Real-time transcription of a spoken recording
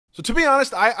So to be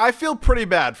honest, I feel pretty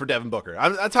bad for Devin Booker.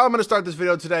 That's how I'm going to start this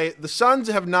video today. The Suns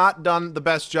have not done the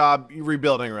best job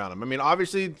rebuilding around him. I mean,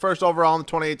 obviously, first overall in the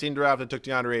 2018 draft, I took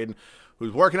DeAndre Ayton,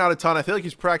 who's working out a ton. I feel like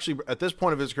he's actually, at this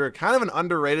point of his career, kind of an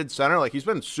underrated center. Like, he's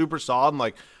been super solid. And,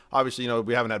 like, obviously, you know,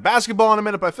 we haven't had basketball in a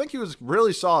minute, but I think he was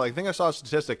really solid. I think I saw a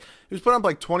statistic. He was putting up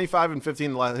like 25 and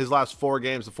 15 his last 4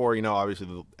 games before, you know, obviously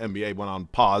the NBA went on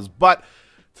pause. But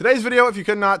today's video, if you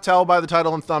could not tell by the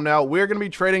title and thumbnail, we're going to be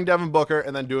trading Devin Booker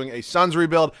and then doing a Suns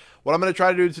rebuild. What I'm going to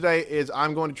try to do today is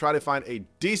I'm going to try to find a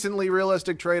decently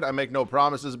realistic trade. I make no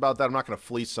promises about that. I'm not going to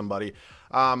fleece somebody.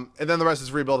 And then the rest of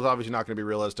this rebuild is obviously not going to be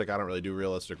realistic. I don't really do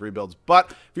realistic rebuilds.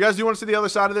 But if you guys do want to see the other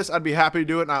side of this, I'd be happy to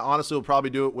do it. And I honestly will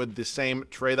probably do it with the same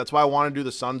trade. That's why I want to do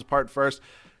the Suns part first.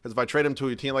 Because if I trade him to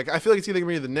a team, like I feel like it's either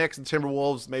going to be the Knicks, the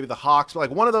Timberwolves, maybe the Hawks. But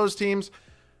like one of those teams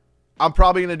I'm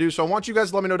probably going to do. So I want you guys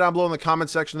to let me know down below in the comment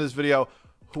section of this video,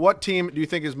 what team do you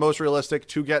think is most realistic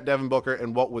to get Devin Booker,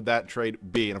 and what would that trade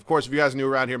be? And of course, if you guys are new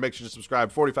around here, make sure to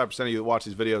subscribe. 45% of you that watch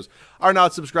these videos are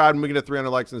not subscribed, and we can get 300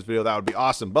 likes in this video. That would be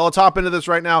awesome. But let's hop into this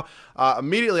right now.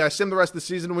 Immediately, I simmed the rest of the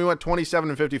season, and we went 27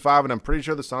 and 55, and I'm pretty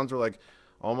sure the Suns were like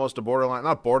almost a borderline,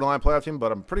 not borderline playoff team,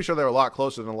 but I'm pretty sure they were a lot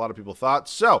closer than a lot of people thought.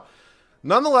 So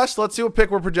nonetheless, let's see what pick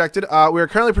we're projected. We are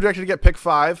currently projected to get pick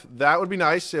 5. That would be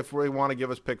nice if we want to give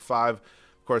us pick 5.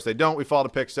 Of course, they don't. We fall to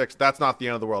pick 6. That's not the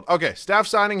end of the world. Okay, staff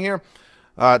signing here.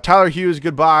 Tyler Hughes,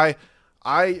 goodbye.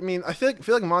 I mean, I feel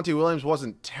like Monty Williams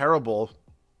wasn't terrible,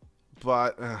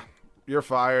 but you're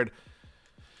fired.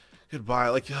 Goodbye.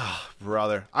 Like,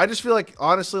 brother. I just feel like,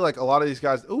 honestly, like a lot of these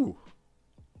guys. Ooh,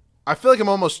 I feel like I'm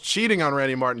almost cheating on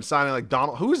Randy Martin signing like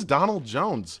Donald. Who's Donald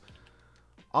Jones?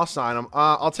 I'll sign him.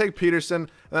 I'll take Peterson. And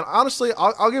then, honestly,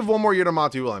 I'll give one more year to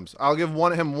Monty Williams. I'll give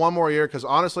him one more year because,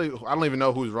 honestly, I don't even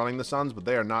know who's running the Suns, but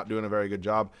they are not doing a very good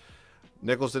job.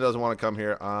 Nicholson doesn't want to come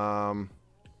here.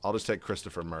 I'll just take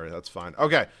Christopher Murray. That's fine.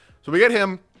 Okay, so we get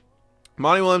him.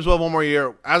 Monty Williams will have one more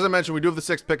year. As I mentioned, we do have the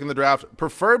 6th pick in the draft.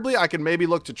 Preferably, I can maybe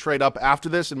look to trade up after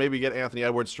this and maybe get Anthony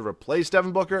Edwards to replace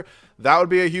Devin Booker. That would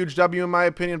be a huge W in my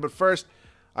opinion. But first,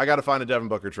 I got to find a Devin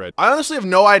Booker trade. I honestly have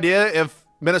no idea if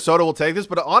Minnesota will take this,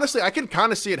 but honestly, I can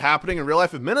kind of see it happening in real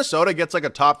life. If Minnesota gets like a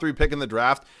top 3 pick in the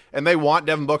draft and they want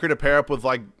Devin Booker to pair up with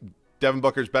like Devin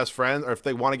Booker's best friend, or if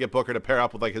they want to get Booker to pair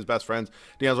up with like his best friends,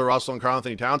 D'Angelo Russell and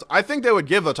Karl-Anthony Towns, I think they would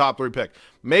give a top 3 pick.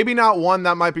 Maybe not 1.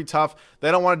 That might be tough.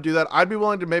 They don't want to do that. I'd be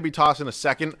willing to maybe toss in a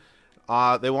 2nd.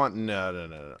 They want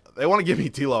no. They want to give me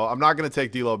D'Lo. I'm not going to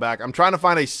take D'Lo back. I'm trying to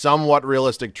find a somewhat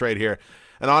realistic trade here.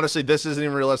 And honestly, this isn't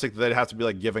even realistic that they'd have to be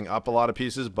like giving up a lot of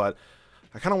pieces, but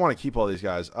I kind of want to keep all these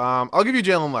guys. I'll give you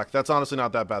Jalen Leck. That's honestly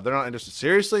not that bad. They're not interested.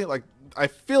 Seriously? Like, I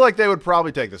feel like they would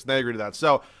probably take this. And they agree to that.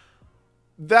 So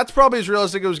that's probably as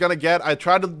realistic as it was going to get. I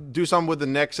tried to do something with the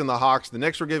Knicks and the Hawks. The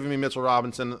Knicks were giving me Mitchell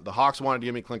Robinson. The Hawks wanted to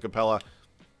give me Clint Capella.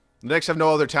 The Knicks have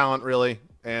no other talent, really.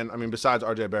 And, I mean, besides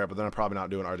R.J. Barrett, but then I'm probably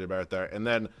not doing R.J. Barrett there. And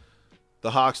then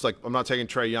the Hawks, like, I'm not taking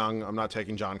Trae Young. I'm not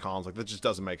taking John Collins. Like, that just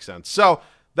doesn't make sense. So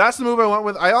that's the move I went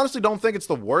with. I honestly don't think it's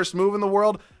the worst move in the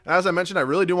world. And as I mentioned, I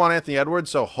really do want Anthony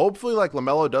Edwards. So hopefully, like,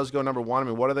 LaMelo does go number 1. I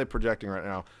mean, what are they projecting right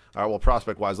now? All right, well,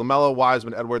 prospect-wise, LaMelo,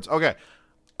 Wiseman, Edwards. Okay,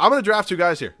 I'm going to draft 2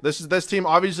 guys here. This team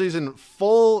obviously is in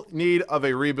full need of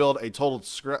a rebuild, a total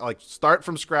start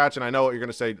from scratch. And I know what you're going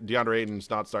to say, DeAndre Ayton's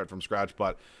not start from scratch,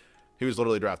 but he was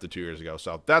literally drafted 2 years ago.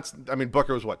 So that's, I mean,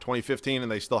 Booker was, what, 2015,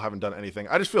 and they still haven't done anything.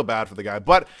 I just feel bad for the guy.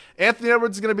 But Anthony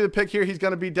Edwards is going to be the pick here. He's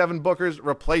going to be Devin Booker's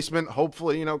replacement.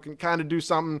 Hopefully, you know, can kind of do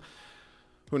something.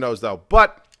 Who knows, though.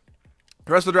 But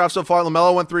the rest of the draft so far,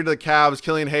 LaMelo went 3 to the Cavs.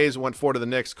 Killian Hayes went 4 to the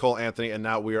Knicks. Cole Anthony, and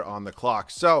now we are on the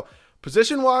clock. So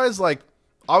position-wise, like,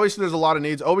 obviously there's a lot of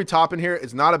needs. Obi Toppin here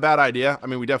is not a bad idea. I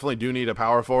mean, we definitely do need a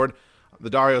power forward. The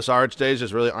Dario Saric days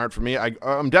just really aren't for me.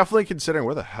 I'm definitely considering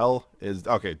where the hell is...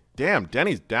 Okay, damn,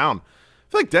 Denny's down.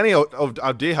 I feel like Denny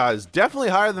Avdija is definitely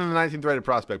higher than the 19th rated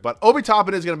prospect, but Obi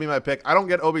Toppin is going to be my pick. I don't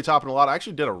get Obi Toppin a lot. I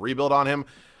actually did a rebuild on him,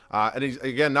 and he's,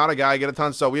 again, not a guy I get a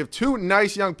ton. So we have 2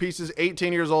 nice young pieces,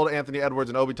 18 years old, Anthony Edwards,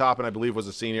 and Obi Toppin, I believe, was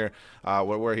a senior.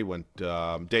 Where he went,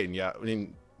 Dayton, yeah. I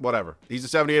mean, whatever. He's a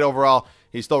 78 overall.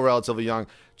 He's still relatively young.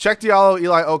 Check Diallo,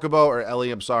 Eli Okubo, or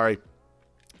Ellie, I'm sorry,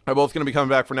 are both going to be coming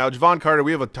back for now. Javon Carter,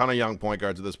 we have a ton of young point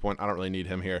guards at this point. I don't really need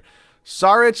him here.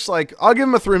 Saric, like, I'll give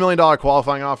him a $3 million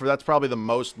qualifying offer. That's probably the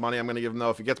most money I'm going to give him,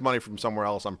 though. If he gets money from somewhere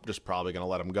else, I'm just probably going to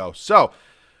let him go. So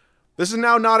this is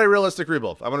now not a realistic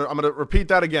rebuild. I'm gonna repeat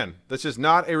that again. This is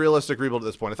not a realistic rebuild at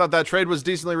this point. I thought that trade was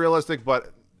decently realistic,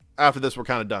 but after this, we're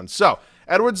kind of done. So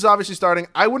Edwards is obviously starting.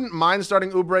 I wouldn't mind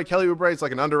starting Oubre. Kelly Oubre is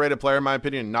like an underrated player, in my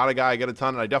opinion. Not a guy I get a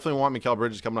ton, and I definitely want Mikal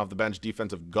Bridges coming off the bench.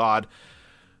 Defensive god.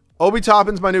 Obi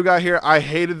Toppin's my new guy here. I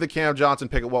hated the Cam Johnson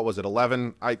pick at, what was it,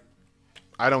 11? I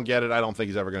I don't get it. I don't think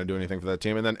he's ever going to do anything for that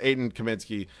team. And then Aiden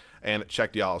Kaminsky and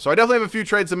Chuck Diallo. So I definitely have a few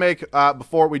trades to make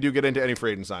before we do get into any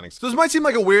free agent signings. So this might seem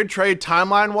like a weird trade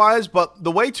timeline-wise, but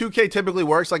the way 2K typically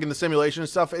works, like in the simulation and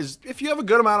stuff, is if you have a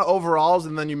good amount of overalls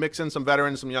and then you mix in some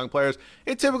veterans, some young players,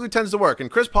 it typically tends to work.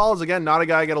 And Chris Paul is, again, not a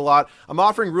guy I get a lot. I'm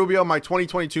offering Rubio my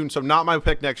 2022, so not my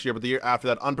pick next year, but the year after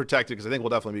that, unprotected, because I think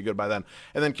we'll definitely be good by then.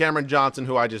 And then Cameron Johnson,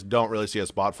 who I just don't really see a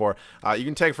spot for. You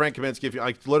can take Frank Kaminsky if you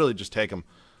like, literally just take him.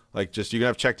 Like, just, you can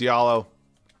have Chuck Diallo.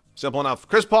 Simple enough.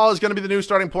 Chris Paul is going to be the new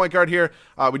starting point guard here.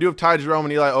 We do have Ty Jerome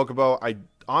and Eli Okubo. I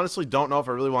honestly don't know if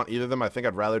I really want either of them. I think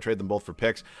I'd rather trade them both for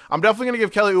picks. I'm definitely going to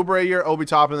give Kelly Oubre a year, Obi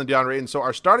Toppin, and then DeAndre Ayton. So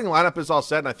our starting lineup is all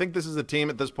set, and I think this is a team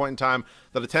at this point in time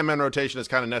that a 10-man rotation is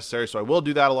kind of necessary. So I will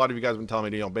do that. A lot of you guys have been telling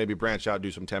me to, maybe branch out,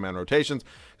 do some 10-man rotations.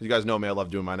 Because you guys know me, I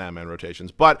love doing my 9-man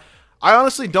rotations. But I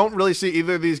honestly don't really see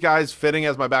either of these guys fitting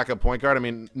as my backup point guard. I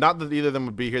mean, not that either of them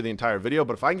would be here the entire video,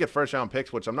 but if I can get first-round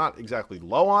picks, which I'm not exactly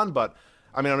low on, but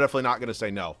I mean, I'm definitely not going to say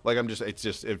no. Like,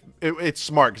 it's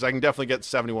smart because I can definitely get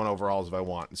 71 overalls if I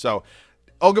want. So,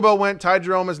 Okubo went. Ty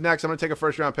Jerome is next. I'm going to take a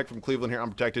first-round pick from Cleveland here,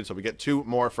 unprotected, so we get 2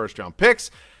 more first-round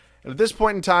picks. And at this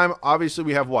point in time, obviously,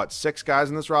 we have, what, 6 guys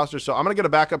in this roster? So, I'm going to get a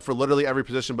backup for literally every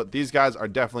position, but these guys are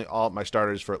definitely all my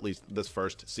starters for at least this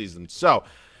first season. So,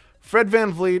 Fred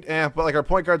VanVleet, but, like, our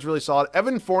point guard's really solid.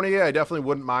 Evan Fournier, I definitely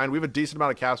wouldn't mind. We have a decent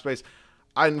amount of cap space.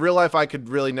 In real life, I could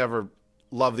really never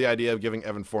love the idea of giving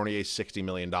Evan Fournier $60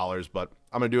 million, but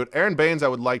I'm going to do it. Aaron Baines, I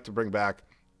would like to bring back.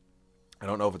 I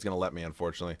don't know if it's going to let me,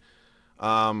 unfortunately.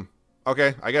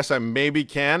 Okay, I guess I maybe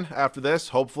can after this.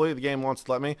 Hopefully, the game wants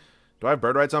to let me. Do I have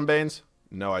bird rights on Baines?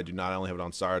 No, I do not. I only have it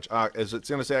on Sarge. Is it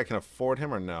going to say I can afford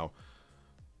him or no?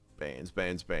 Baines.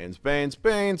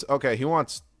 Okay, he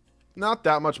wants not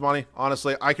that much money.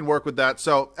 Honestly, I can work with that.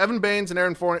 So, Evan Baines and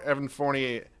Evan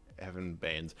Fournier, and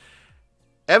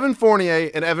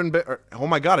oh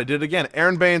my God, I did it again.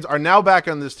 Aaron Baines are now back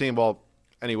on this team. Well,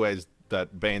 anyways,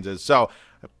 that Baines is. So,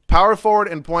 power forward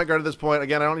and point guard at this point.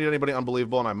 Again, I don't need anybody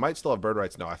unbelievable, and I might still have bird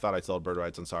rights. No, I thought I still had bird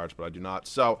rights on Sarge, but I do not.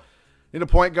 So, need a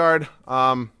point guard.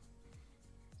 I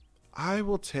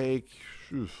will take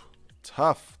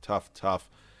tough.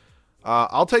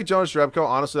 I'll take Jonas Jerebko.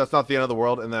 Honestly, that's not the end of the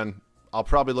world, and then I'll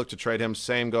probably look to trade him.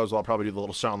 Same goes. Well, I'll probably do the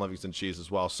little Sean Livingston cheese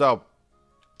as well. So,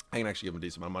 I can actually give him a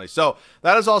decent amount of money. So,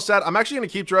 that is all set. I'm actually going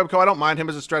to keep Jerebko. I don't mind him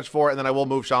as a stretch 4, and then I will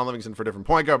move Sean Livingston for a different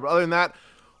point guard. But other than that,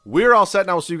 we're all set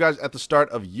now. We'll see you guys at the start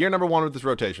of year number 1 with this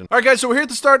rotation. All right, guys, so we're here at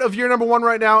the start of year number 1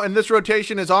 right now, and this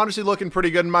rotation is honestly looking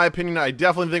pretty good in my opinion. I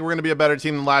definitely think we're going to be a better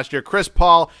team than last year. Chris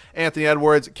Paul, Anthony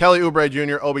Edwards, Kelly Oubre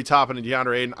Jr., Obi Toppin, and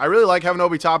DeAndre Ayton. I really like having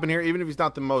Obi Toppin here, even if he's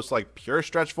not the most, like, pure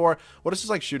stretch 4. What is his,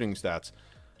 like, shooting stats?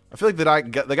 I feel like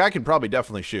the guy can probably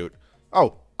definitely shoot.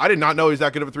 Oh, I did not know he's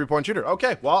that good of a 3-point shooter.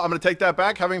 Okay, well, I'm going to take that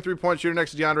back. Having a 3-point shooter next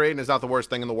to DeAndre Ayton is not the worst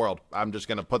thing in the world. I'm just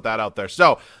going to put that out there.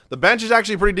 So, the bench is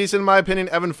actually pretty decent in my opinion.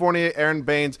 Evan Fournier, Aaron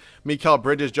Baines, Mikal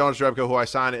Bridges, Jonas Jerebko, who I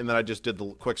signed, and then I just did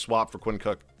the quick swap for Quinn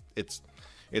Cook. It's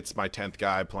my 10th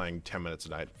guy playing 10 minutes a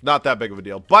night. Not that big of a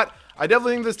deal. But I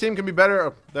definitely think this team can be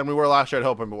better than we were last year at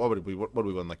Hope. What did we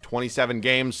win? Like 27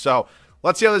 games. So,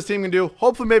 let's see how this team can do.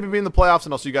 Hopefully, maybe be in the playoffs,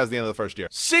 and I'll see you guys at the end of the first year.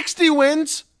 60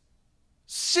 wins?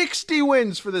 60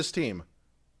 wins for this team.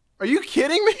 Are you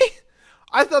kidding me?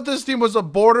 I thought this team was a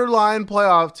borderline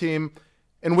playoff team,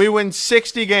 and we win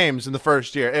 60 games in the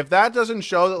first year. If that doesn't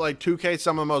show that, like, 2K is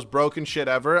some of the most broken shit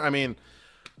ever, I mean,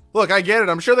 look, I get it.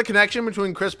 I'm sure the connection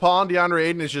between Chris Paul and DeAndre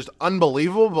Ayton is just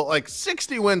unbelievable, but, like,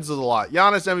 60 wins is a lot.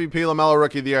 Giannis MVP, LaMelo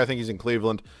Rookie of the Year. I think he's in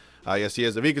Cleveland. Yes, he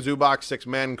is. Avika Zubac, 6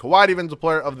 men. Kawhi Defensive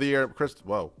Player of the Year.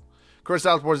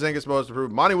 Kristaps Porzingis Most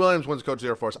Improved. Monty Williams wins Coach of the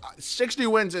Year for us. 60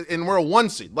 wins, and we're a 1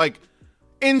 seed. Like,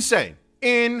 insane.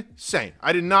 Insane.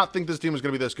 I did not think this team was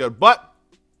going to be this good, but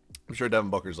I'm sure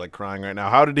Devin Booker's like crying right now.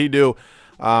 How did he do?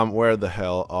 Where the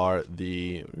hell are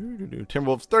the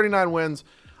Timberwolves? 39 wins.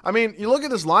 I mean, you look at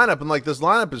this lineup, and like this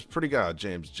lineup is pretty good.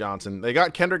 James Johnson. They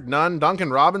got Kendrick Nunn, Duncan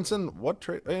Robinson. What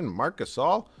trade? And Marc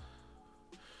Gasol.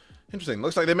 Interesting.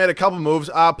 Looks like they made a couple moves.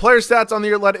 Player stats on the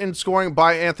year led in scoring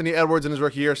by Anthony Edwards in his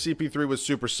rookie year. CP3 was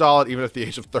super solid, even at the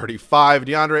age of 35.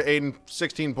 DeAndre Ayton,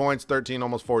 16 points, 13,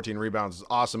 almost 14 rebounds. Is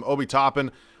awesome. Obi Toppin,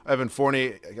 Evan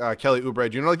Fournier, Kelly Oubre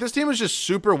Jr. Like, this team is just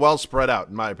super well spread out,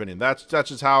 in my opinion. That's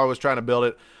just how I was trying to build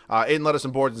it. Ayton led us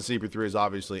in boards, and CP3 is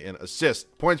obviously in assists.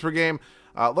 Points per game.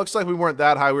 Looks like we weren't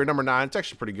that high. We were number 9. It's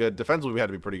actually pretty good. Defensively, we had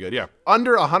to be pretty good. Yeah.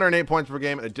 Under 108 points per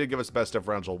game, and it did give us the best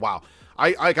differential. Wow.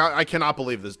 I cannot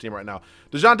believe this team right now.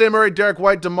 DeJounte Murray, Derek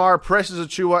White, DeMar, Precious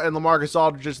Achiuwa, and LaMarcus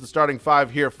Aldridge is the starting 5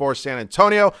 here for San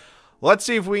Antonio. Let's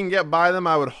see if we can get by them.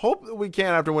 I would hope that we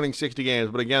can after winning 60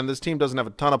 games. But again, this team doesn't have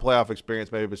a ton of playoff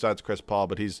experience, maybe besides Chris Paul,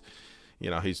 but he's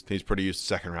pretty used to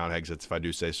second-round exits, if I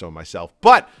do say so myself.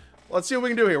 But let's see what we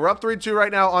can do here. We're up 3-2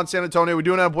 right now on San Antonio. We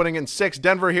do end up winning in 6.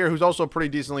 Denver here, who's also a pretty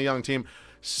decently young team,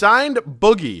 signed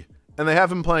Boogie, and they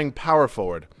have him playing power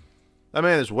forward. That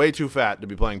man is way too fat to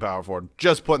be playing power forward.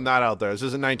 Just putting that out there. This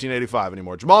isn't 1985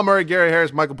 anymore. Jamal Murray, Gary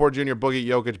Harris, Michael Porter Jr., Boogie,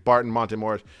 Jokic, Barton, Monte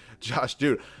Morris, Josh.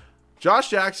 Dude, Josh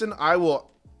Jackson, I will,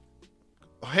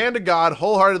 hand to God,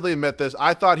 wholeheartedly admit this.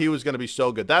 I thought he was going to be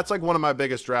so good. That's like one of my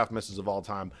biggest draft misses of all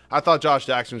time. I thought Josh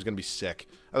Jackson was going to be sick.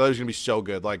 I thought he was going to be so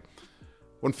good. Like,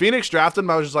 when Phoenix drafted him,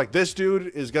 I was just like, this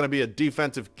dude is going to be a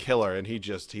defensive killer, and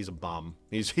he's a bum.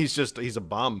 He's a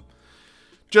bum.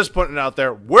 Just putting it out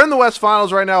there. We're in the West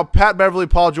Finals right now. Pat Beverly,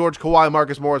 Paul George, Kawhi,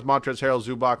 Marcus Morris, Montrezl Harrell,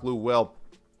 Zubac, Lou Will.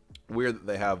 Weird that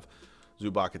they have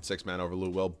Zubac at 6-man over Lou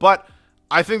Will. But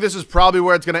I think this is probably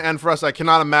where it's going to end for us. I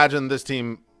cannot imagine this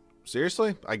team.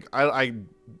 Seriously? I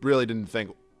really didn't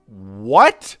think.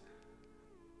 What?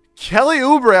 Kelly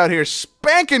Oubre out here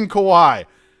spanking Kawhi.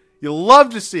 You love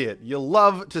to see it. You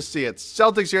love to see it.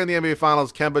 Celtics here in the NBA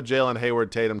Finals. Kemba, Jalen, Hayward,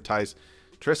 Tatum, Tice,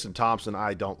 Tristan Thompson.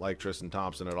 I don't like Tristan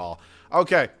Thompson at all.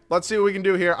 Okay, let's see what we can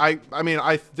do here. I mean,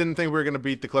 I didn't think we were going to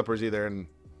beat the Clippers either. And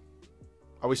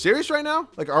are we serious right now?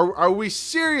 Like, are we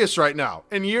serious right now?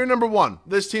 In year number 1,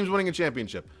 this team's winning a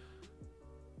championship.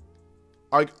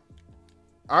 Like,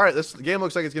 all right, this game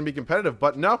looks like it's going to be competitive,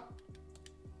 but no.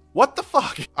 What the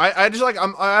fuck? I just like,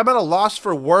 I'm at a loss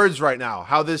for words right now,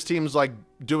 how this team's like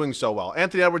doing so well.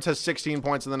 Anthony Edwards has 16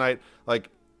 points in the night. Like,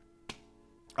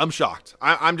 I'm shocked.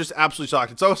 I'm just absolutely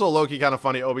shocked. It's also low-key kind of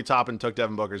funny. Obi Toppin took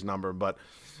Devin Booker's number, but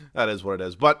that is what it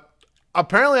is. But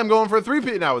apparently I'm going for a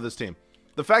 3-peat now with this team.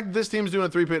 The fact that this team's doing a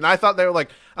 3-peat, and I thought they were like,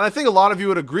 and I think a lot of you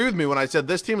would agree with me when I said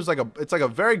this team is like it's like a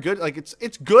very good, like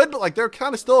it's good, but like they're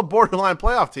kind of still a borderline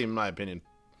playoff team in my opinion.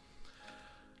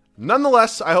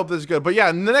 Nonetheless, I hope this is good. But yeah,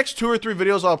 in the next 2 or 3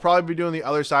 videos, I'll probably be doing the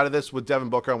other side of this with Devin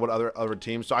Booker and what other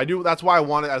teams. So that's why I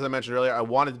wanted, as I mentioned earlier, I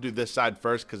wanted to do this side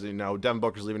first because, you know, Devin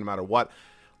Booker's leaving no matter what.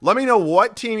 Let me know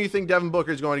what team you think Devin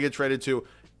Booker is going to get traded to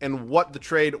and what the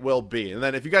trade will be. And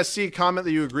then if you guys see a comment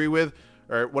that you agree with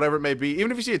or whatever it may be, even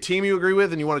if you see a team you agree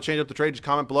with and you want to change up the trade, just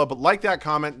comment below. But like that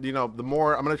comment, you know, the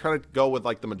more, I'm going to try to go with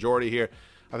like the majority here.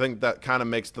 I think that kind of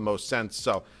makes the most sense.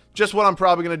 So just what I'm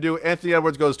probably going to do. Anthony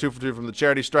Edwards goes 2 for 2 from the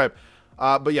charity stripe.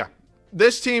 But yeah,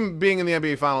 this team being in the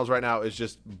NBA Finals right now is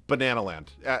just banana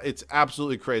land. It's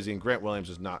absolutely crazy. And Grant Williams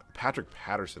is not. Patrick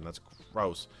Patterson, that's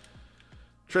gross.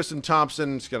 Tristan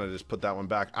Thompson's going to just put that one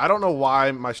back. I don't know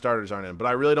why my starters aren't in, but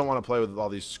I really don't want to play with all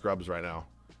these scrubs right now.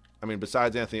 I mean,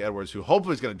 besides Anthony Edwards, who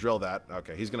hopefully is going to drill that.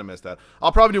 Okay, he's going to miss that.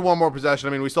 I'll probably do one more possession.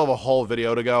 I mean, we still have a whole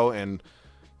video to go, and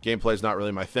gameplay is not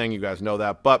really my thing. You guys know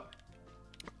that. But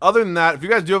other than that, if you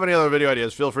guys do have any other video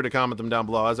ideas, feel free to comment them down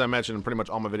below. As I mentioned in pretty much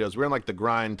all my videos, we're in like the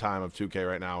grind time of 2K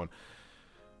right now, and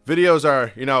videos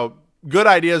are, you know, good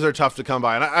ideas are tough to come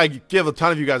by, and I give a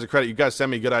ton of you guys a credit. You guys send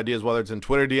me good ideas, whether it's in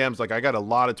Twitter DMs. Like, I got a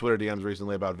lot of Twitter DMs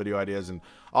recently about video ideas, and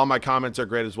all my comments are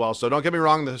great as well. So don't get me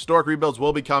wrong, the historic rebuilds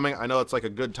will be coming. I know it's like a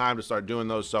good time to start doing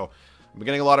those, so I'm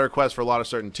getting a lot of requests for a lot of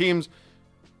certain teams.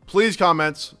 Please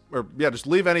comments, or yeah, just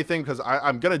leave anything, because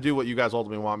I'm going to do what you guys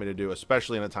ultimately want me to do,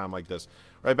 especially in a time like this.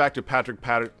 Right back to Patrick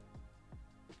Patterson.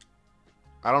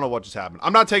 I don't know what just happened.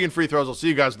 I'm not taking free throws. I'll see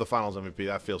you guys with the Finals MVP.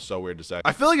 That feels so weird to say.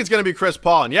 I feel like it's going to be Chris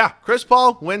Paul. And yeah, Chris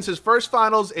Paul wins his first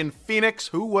Finals in Phoenix.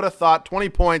 Who would have thought? 20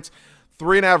 points,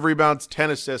 3.5 rebounds, 10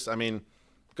 assists. I mean,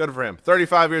 good for him.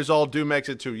 35 years old. Dude makes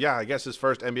it to, yeah, I guess his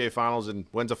first NBA Finals and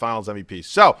wins a Finals MVP.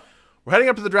 So, we're heading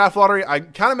up to the draft lottery. I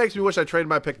kind of makes me wish I traded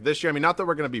my pick this year. I mean, not that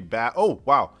we're going to be bad. Oh,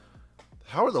 wow.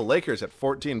 How are the Lakers at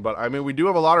 14? But, I mean, we do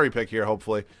have a lottery pick here,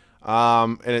 hopefully.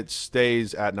 And it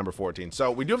stays at number 14. So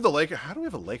we do have the Lakers. How do we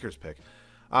have a Lakers pick?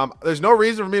 There's no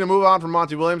reason for me to move on from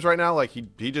Monty Williams right now. Like,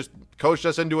 he just coached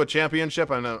us into a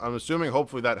championship, and I'm assuming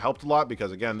hopefully that helped a lot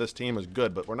because, again, this team is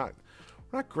good, but we're not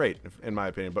great in my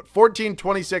opinion. But 14,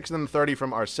 26, and then 30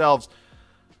 from ourselves.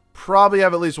 Probably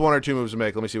have at least 1 or 2 moves to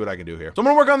make. Let me see what I can do here. So I'm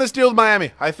going to work on this deal with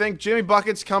Miami. I think Jimmy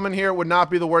Buckets coming here would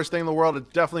not be the worst thing in the world.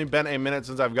 It's definitely been a minute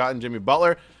since I've gotten Jimmy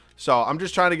Butler. So I'm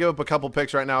just trying to give up a couple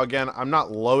picks right now. Again, I'm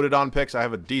not loaded on picks. I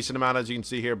have a decent amount, as you can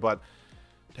see here, but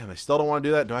damn, I still don't want to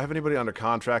do that. Do I have anybody under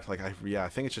contract? Like, yeah, I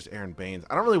think it's just Aaron Baines.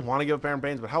 I don't really want to give up Aaron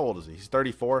Baines, but how old is he? He's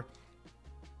 34.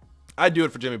 I'd do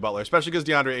it for Jimmy Butler, especially because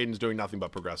DeAndre Ayton's doing nothing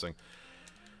but progressing.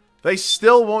 They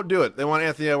still won't do it. They want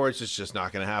Anthony Edwards. It's just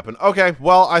not going to happen. Okay,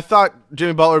 well, I thought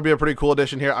Jimmy Butler would be a pretty cool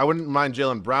addition here. I wouldn't mind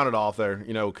Jaylen Brown at all if they're,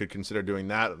 you know, could consider doing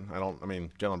that. I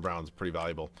mean, Jaylen Brown's pretty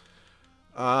valuable.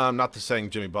 Not to saying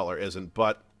Jimmy Butler isn't,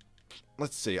 but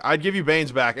let's see. I'd give you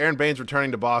Baines back. Aaron Baines returning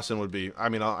to Boston would be, I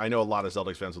mean, I know a lot of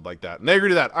Celtics fans would like that. And they agree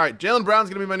to that. All right, Jaylen Brown's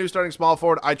going to be my new starting small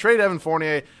forward. I traded Evan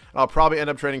Fournier, and I'll probably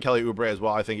end up trading Kelly Oubre as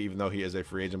well, I think, even though he is a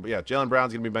free agent. But yeah, Jaylen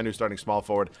Brown's going to be my new starting small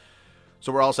forward.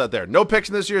 So we're all set there. No picks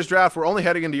in this year's draft. We're only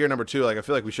heading into year number 2. Like, I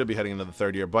feel like we should be heading into the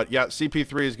 3rd year. But yeah,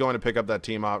 CP3 is going to pick up that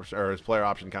team option, or his player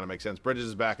option. Kind of makes sense. Bridges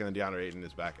is back, and then DeAndre Ayton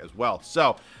is back as well.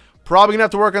 So probably gonna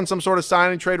have to work on some sort of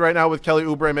signing trade right now with Kelly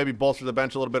Oubre. Maybe bolster the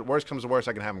bench a little bit. Worst comes to worst,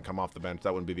 I can have him come off the bench.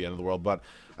 That wouldn't be the end of the world. But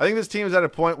I think this team is at a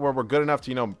point where we're good enough to,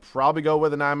 you know, probably go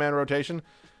with a 9-man rotation.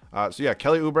 So yeah,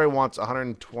 Kelly Oubre wants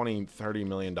 $120-30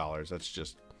 million.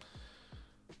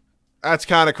 That's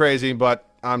kind of crazy, but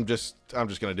I'm just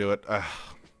gonna do it.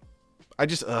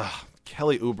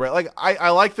 Kelly Oubre. Like, I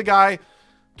like the guy.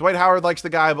 Dwight Howard likes the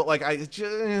guy, but like,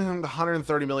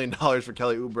 $130 million for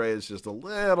Kelly Oubre is just a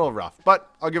little rough. But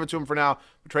I'll give it to him for now.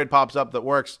 If a trade pops up that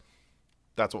works,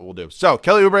 that's what we'll do. So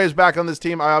Kelly Oubre is back on this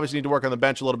team. I obviously need to work on the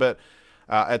bench a little bit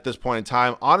at this point in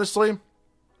time. Honestly,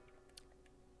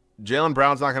 Jaylen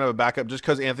Brown's not going to have a backup just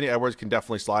because Anthony Edwards can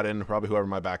definitely slide in, probably whoever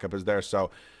my backup is there.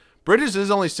 So Bridges is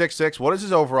only 6'6". What is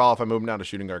his overall if I move him down to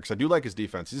shooting guard? Because I do like his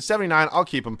defense. He's a 79. I'll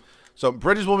keep him. So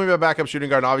Bridges will be my backup shooting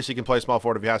guard, and obviously he can play small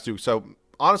forward if he has to. So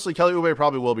honestly, Kelly Oubre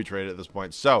probably will be traded at this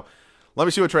point. So let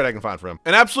me see what trade I can find for him.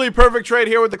 An absolutely perfect trade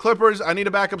here with the Clippers. I need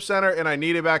a backup center, and I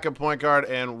need a backup point guard,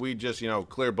 and we just, you know,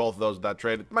 clear both of those with that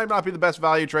trade. It might not be the best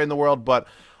value trade in the world, but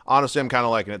honestly, I'm kind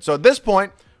of liking it. So at this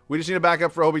point, we just need a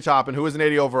backup for Obi Toppin, who is an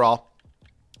 80 overall.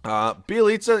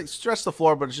 Bielitsa stretched the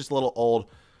floor, but it's just a little old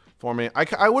for me.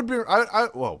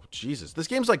 Whoa, Jesus. This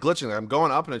game's like glitching. I'm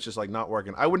going up, and it's just like not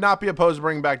working. I would not be opposed to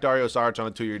bringing back Dario Saric on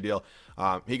a 2-year deal.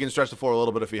 He can stretch the floor a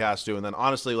little bit if he has to, and then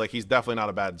honestly, like, he's definitely not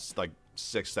a bad, like,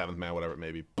 6th, 7th man, whatever it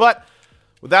may be. But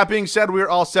with that being said, we're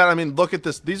all set. I mean, look at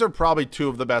this. These are probably 2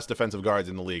 of the best defensive guards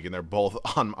in the league, and they're both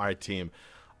on my team.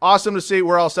 Awesome to see.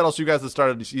 We're all set. I'll see you guys at the start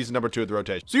of season number 2 of the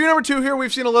rotation. So year number 2 here,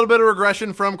 we've seen a little bit of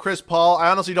regression from Chris Paul. I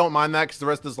honestly don't mind that because the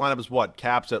rest of this lineup is what?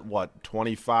 Caps at what?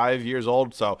 25 years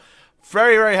old. So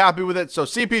very, very happy with it. So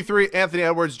CP3, Anthony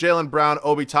Edwards, Jaylen Brown,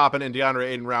 Obi Toppin, and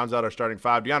DeAndre Ayton rounds out our starting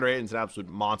 5. DeAndre Ayton's an absolute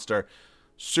monster.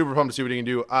 Super pumped to see what he can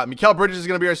do. Mikal Bridges is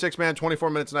going to be our 6th man,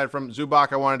 24 minutes tonight from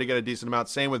Zubac. I wanted to get a decent amount.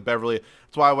 Same with Beverly.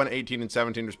 That's why I went 18 and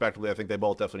 17 respectively. I think they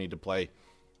both definitely need to play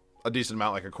a decent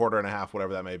amount, like a quarter and a half,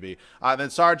 whatever that may be. Then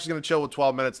Sarge is going to chill with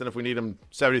 12 minutes. Then if we need him,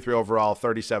 73 overall,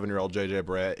 37-year-old JJ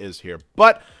Barea is here.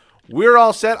 But we're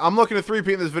all set. I'm looking to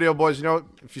 3-peat in this video, boys. You know,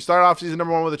 if you start off season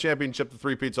number 1 with a championship, the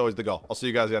 3-peat's always the goal. I'll see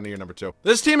you guys at the year number 2.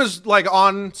 This team is like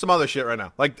on some other shit right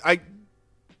now. Like,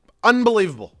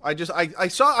 unbelievable. I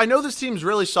know this team's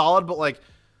really solid, but like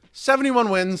 71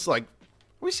 wins. Like, are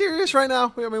we serious right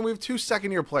now? I mean, we have 2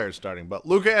 second-year players starting, but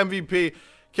Luka MVP,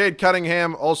 Cade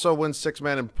Cunningham also wins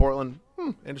 6-man in Portland.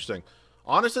 Interesting.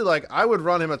 Honestly, like, I would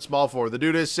run him at small forward. The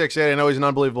dude is 6'8". I know he's an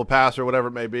unbelievable passer, whatever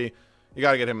it may be. You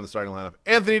got to get him in the starting lineup.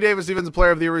 Anthony Davis, Defensive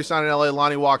Player of the Year, re-signed in LA.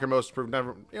 Lonnie Walker, most improved.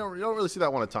 Never, you don't really see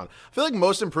that one a ton. I feel like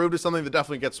most improved is something that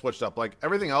definitely gets switched up. Like,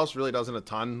 everything else really doesn't a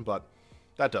ton, but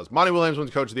that does. Monty Williams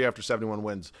wins Coach of the Year after 71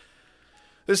 wins.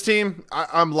 This team,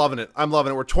 I'm loving it. I'm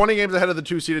loving it. We're 20 games ahead of the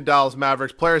 2-seeded Dallas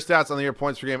Mavericks. Player stats on the year,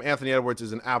 points per game. Anthony Edwards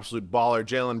is an absolute baller.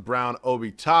 Jaylen Brown,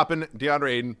 Obi Toppin,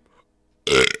 DeAndre Ayton.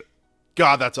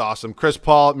 God, that's awesome. Chris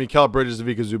Paul, Mikal Bridges,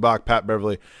 Ivica Zubac, Pat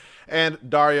Beverly, and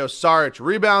Dario Saric.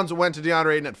 Rebounds went to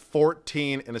DeAndre Ayton at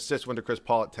 14, and assists went to Chris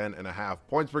Paul at 10.5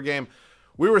 points per game.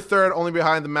 We were 3rd, only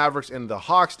behind the Mavericks and the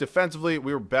Hawks. Defensively,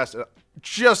 we were best at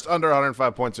just under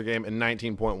 105 points a game, and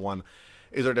 19.1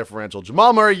 is our differential.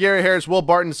 Jamal Murray, Gary Harris, Will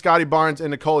Barton, Scotty Barnes,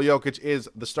 and Nikola Jokic is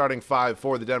the starting 5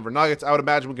 for the Denver Nuggets. I would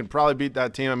imagine we can probably beat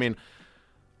that team. I mean,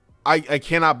 I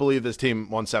cannot believe this team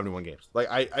won 71 games. Like,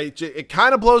 it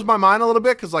kind of blows my mind a little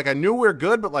bit because, like, I knew we were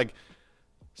good, but, like,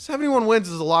 71 wins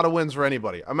is a lot of wins for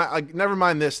anybody. Never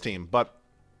mind this team, but,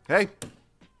 hey,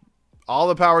 all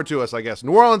the power to us, I guess.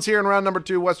 New Orleans here in round number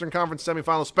 2, Western Conference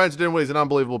semifinals. Spencer Dinwiddie's an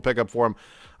unbelievable pickup for him.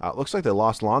 Looks like they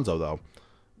lost Lonzo, though.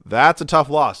 That's a tough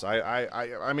loss.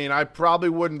 I mean, I probably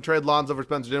wouldn't trade Lonzo for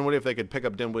Spencer Dinwiddie if they could pick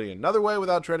up Dinwiddie another way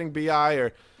without trading B.I.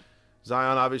 or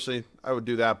Zion. Obviously, I would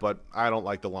do that, but I don't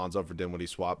like the Lonzo for Dinwiddie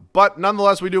swap. But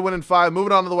nonetheless, we do win in 5.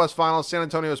 Moving on to the West Finals. San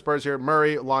Antonio Spurs here.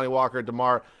 Murray, Lonnie Walker,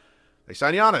 DeMar. They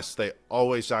sign Giannis. They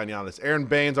always sign Giannis. Aaron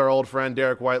Baines, our old friend.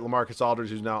 Derek White, LaMarcus Aldridge,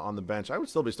 who's now on the bench. I would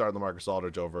still be starting LaMarcus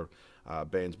Aldridge over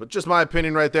Baines, but just my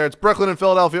opinion right there. It's Brooklyn and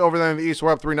Philadelphia over there in the East.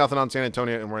 We're up 3-0 on San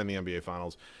Antonio, and we're in the NBA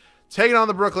Finals. Taking on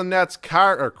the Brooklyn Nets,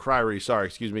 Kyrie,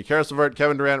 excuse me. Karis LeVert,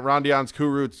 Kevin Durant, Ron Dions,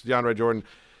 Kurucs, DeAndre Jordan.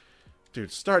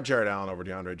 Dude, start Jared Allen over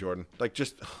DeAndre Jordan. Like,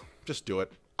 just do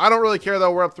it. I don't really care,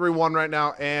 though. We're up 3-1 right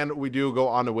now, and we do go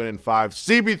on to win in 5.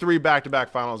 CB3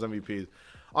 back-to-back Finals MVPs.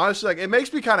 Honestly, like, it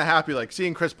makes me kind of happy, like,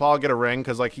 seeing Chris Paul get a ring,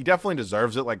 because, like, he definitely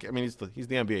deserves it. Like, I mean, he's the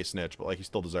NBA snitch, but, like, he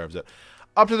still deserves it.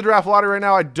 Up to the draft lottery right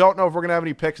now. I don't know if we're going to have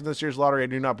any picks in this year's lottery. I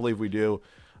do not believe we do.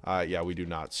 Yeah, we do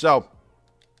not. So,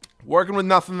 working with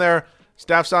nothing there.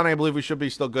 Staff signing, I believe we should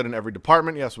be still good in every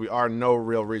department. Yes, we are. No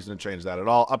real reason to change that at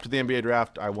all. Up to the NBA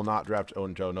draft, I will not draft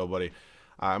Ojo, nobody.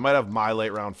 I might have my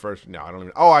late round first. No, I don't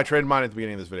even. Oh, I traded mine at the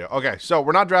beginning of this video. Okay, so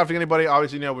we're not drafting anybody.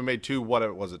 Obviously, you know, we made two,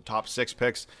 what was it, top 6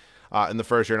 picks in the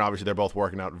first year, and obviously they're both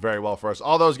working out very well for us.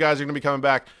 All those guys are going to be coming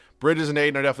back. Bridges and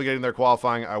Aiden are definitely getting their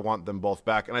qualifying. I want them both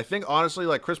back. And I think, honestly,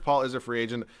 like, Chris Paul is a free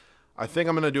agent. I think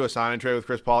I'm going to do a sign and trade with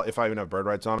Chris Paul if I even have bird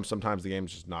rights on him. Sometimes the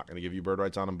game's just not going to give you bird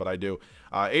rights on him, but I do.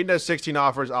 Aiden has 16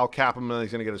 offers. I'll cap him, and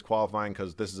he's going to get his qualifying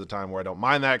because this is a time where I don't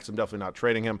mind that because I'm definitely not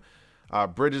trading him.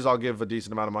 Bridges, I'll give a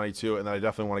decent amount of money to, and then I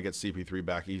definitely want to get CP3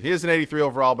 back. He is an 83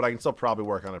 overall, but I can still probably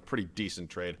work on a pretty decent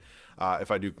trade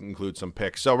if I do include some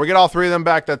picks. So we get all 3 of them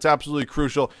back. That's absolutely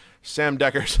crucial. Sam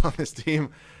Decker's on this team.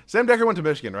 Sam Decker went to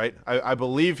Michigan, right? I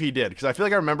believe he did because I feel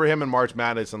like I remember him in March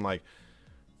Madness in like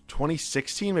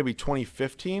 2016, maybe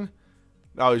 2015.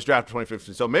 No, he was drafted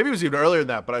 2015. So maybe it was even earlier than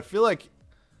that, but I feel like...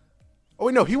 Oh,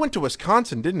 wait, no, he went to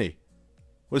Wisconsin, didn't he?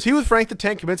 Was he with Frank the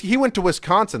Tank Kaminsky? He went to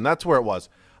Wisconsin. That's where it was.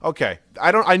 Okay.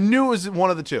 I knew it was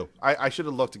one of the two. I should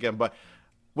have looked again, but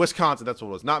Wisconsin, that's what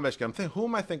it was. Not Michigan. Who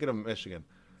am I thinking of Michigan?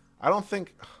 I don't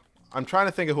think... I'm trying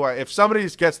to think of who if somebody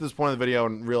gets to this point of the video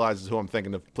and realizes who I'm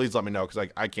thinking of, please let me know because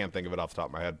I can't think of it off the top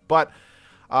of my head. But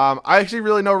I actually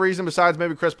really no reason besides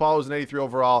maybe Chris Paul was an 83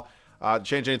 overall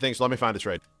change anything, so let me find a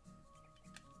trade.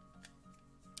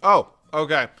 Oh,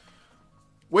 okay.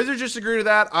 Wizards just agree to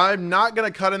that. I'm not going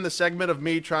to cut in the segment of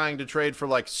me trying to trade for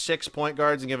like 6 point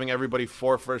guards and giving everybody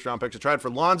 4 first-round picks. I tried for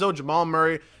Lonzo, Jamal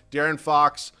Murray, De'Aaron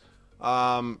Fox,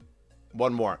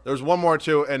 one more. There was one more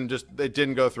too, and just it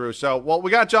didn't go through. So, well,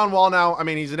 we got John Wall now. I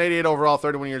mean, he's an 88 overall,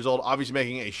 31 years old, obviously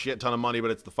making a shit ton of money,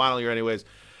 but it's the final year anyways.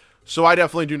 So I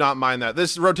definitely do not mind that.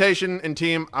 This rotation and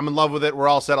team, I'm in love with it. We're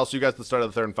all set. I'll see you guys at the start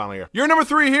of the 3rd and final year. Year number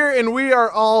 3 here, and we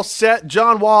are all set.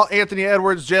 John Wall, Anthony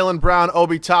Edwards, Jaylen Brown,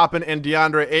 Obi Toppin, and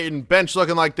DeAndre Ayton. Bench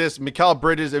looking like this. Mikal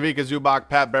Bridges, Ivica Zubac,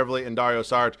 Pat Beverly, and Dario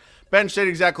Saric. Bench stayed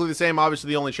exactly the same. Obviously,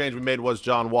 the only change we made was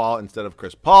John Wall instead of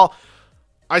Chris Paul.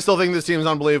 I still think this team is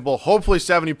unbelievable. Hopefully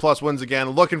 70+ wins again.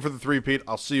 Looking for the 3-peat.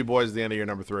 I'll see you boys at the end of year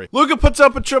number 3. Luka puts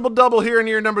up a triple-double here in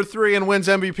year number 3 and wins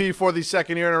MVP for the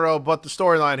 2nd year in a row. But the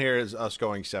storyline here is us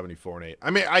going 74-8.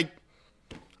 I mean,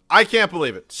 I can't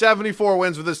believe it. 74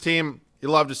 wins with this team. You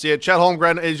love to see it. Chet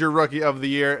Holmgren is your rookie of the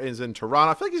year. Is in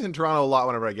Toronto. I feel like he's in Toronto a lot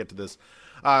whenever I get to this.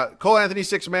 Cole Anthony,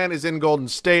 6th man, is in Golden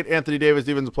State. Anthony Davis,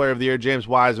 Defensive Player of the Year. James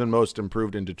Wiseman, most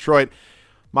improved in Detroit.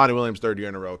 Monty Williams, 3rd year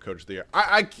in a row, Coach of the Year.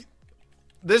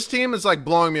 This team is like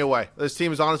blowing me away. This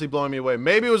team is honestly blowing me away.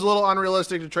 Maybe it was a little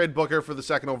unrealistic to trade Booker for the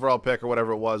 2nd overall pick or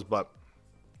whatever it was, but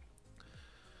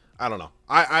I don't know.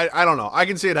 I don't know. I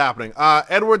can see it happening.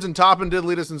 Edwards and Toppin did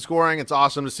lead us in scoring. It's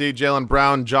awesome to see. Jaylen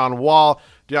Brown, John Wall,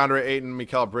 DeAndre Ayton,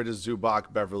 Mikal Bridges,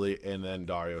 Zubac, Beverly, and then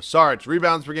Dario Saric.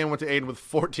 Rebounds per game went to Ayton with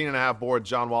 14.5 boards.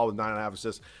 John Wall with 9.5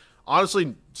 assists.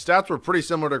 Honestly, stats were pretty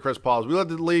similar to Chris Paul's. We led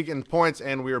the league in points,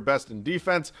 and we were best in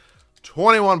defense.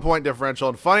 21-point differential.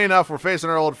 And funny enough, we're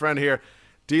facing our old friend here,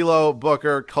 D'Lo,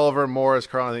 Booker, Culver, Morris,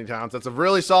 Karl-Anthony Towns. That's a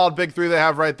really solid big 3 they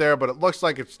have right there, but it looks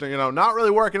like it's, you know, not really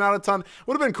working out a ton.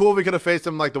 Would have been cool if we could have faced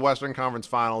them like the Western Conference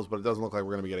Finals, but it doesn't look like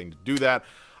we're going to be getting to do that.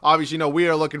 Obviously, you know, we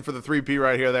are looking for the 3-P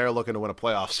right here. They're looking to win a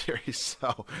playoff series.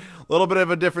 So a little bit of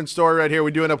a different story right here.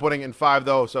 We do end up winning in 5,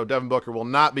 though, so Devin Booker will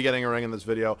not be getting a ring in this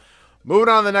video. Moving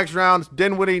on to the next round,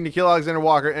 Dinwiddie, Nickeil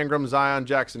Alexander-Walker, Ingram, Zion,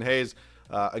 Jackson Hayes.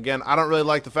 Again, I don't really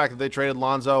like the fact that they traded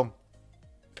Lonzo.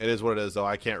 It is what it is, though.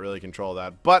 I can't really control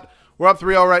that. But we're up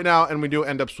 3-0 right now, and we do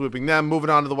end up sweeping them. Moving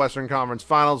on to the Western Conference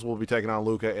Finals, we'll be taking on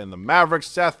Luka and the Mavericks.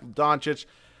 Seth, Doncic,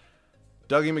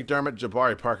 Dougie McDermott,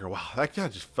 Jabari Parker. Wow, that guy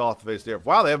just fell off the face of the earth.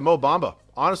 Wow, they have Mo Bamba.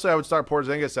 Honestly, I would start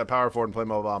Porzingis at power forward and play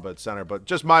Mo Bamba at center. But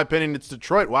just my opinion, it's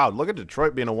Detroit. Wow, look at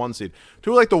Detroit being a 1 seed.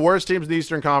 2 like the worst teams in the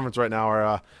Eastern Conference right now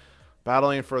are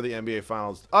battling for the NBA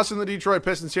Finals. Us and the Detroit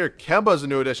Pistons here. Kemba's a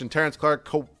new addition. Terrence Clark,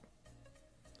 Kawhi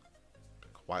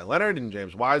Leonard, and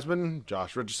James Wiseman.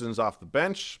 Josh Richardson's off the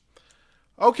bench.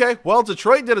 Okay, well,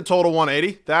 Detroit did a total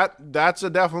 180. That's a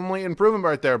definitely improvement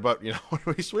right there. But, you know,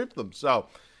 we sweep them. So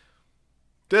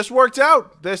this worked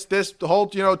out. This whole,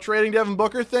 you know, trading Devin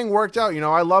Booker thing worked out. You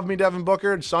know, I love me Devin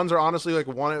Booker. The Suns are honestly like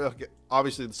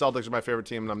obviously the Celtics are my favorite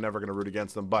team, and I'm never going to root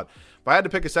against them. But if I had to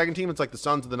pick a second team, it's like the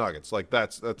Suns and the Nuggets. Like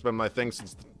that's been my thing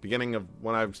since the beginning of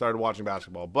when I started watching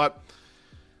basketball. But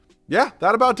yeah,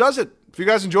 that about does it. If you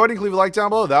guys enjoyed it, leave a like down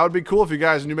below. That would be cool. If you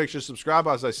guys are new, make sure to subscribe.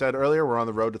 As I said earlier, we're on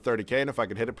the road to 30K, and if I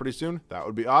could hit it pretty soon, that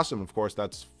would be awesome. Of course,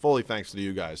 that's fully thanks to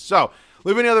you guys. So,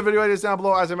 leave any other video ideas down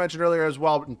below. As I mentioned earlier as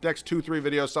well, next 2-3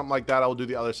 videos, something like that, I will do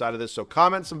the other side of this. So,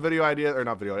 comment some video ideas, or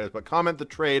not video ideas, but comment the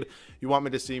trade you want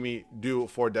me to see me do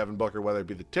for Devin Booker, whether it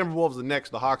be the Timberwolves, the Knicks,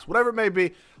 the Hawks, whatever it may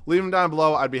be. Leave them down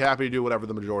below. I'd be happy to do whatever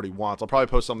the majority wants. I'll probably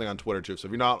post something on Twitter, too. So,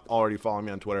 if you're not already following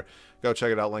me on Twitter, go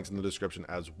check it out. Links in the description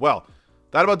as well.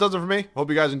 That about does it for me. Hope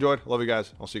you guys enjoyed. Love you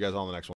guys. I'll see you guys all in the next one.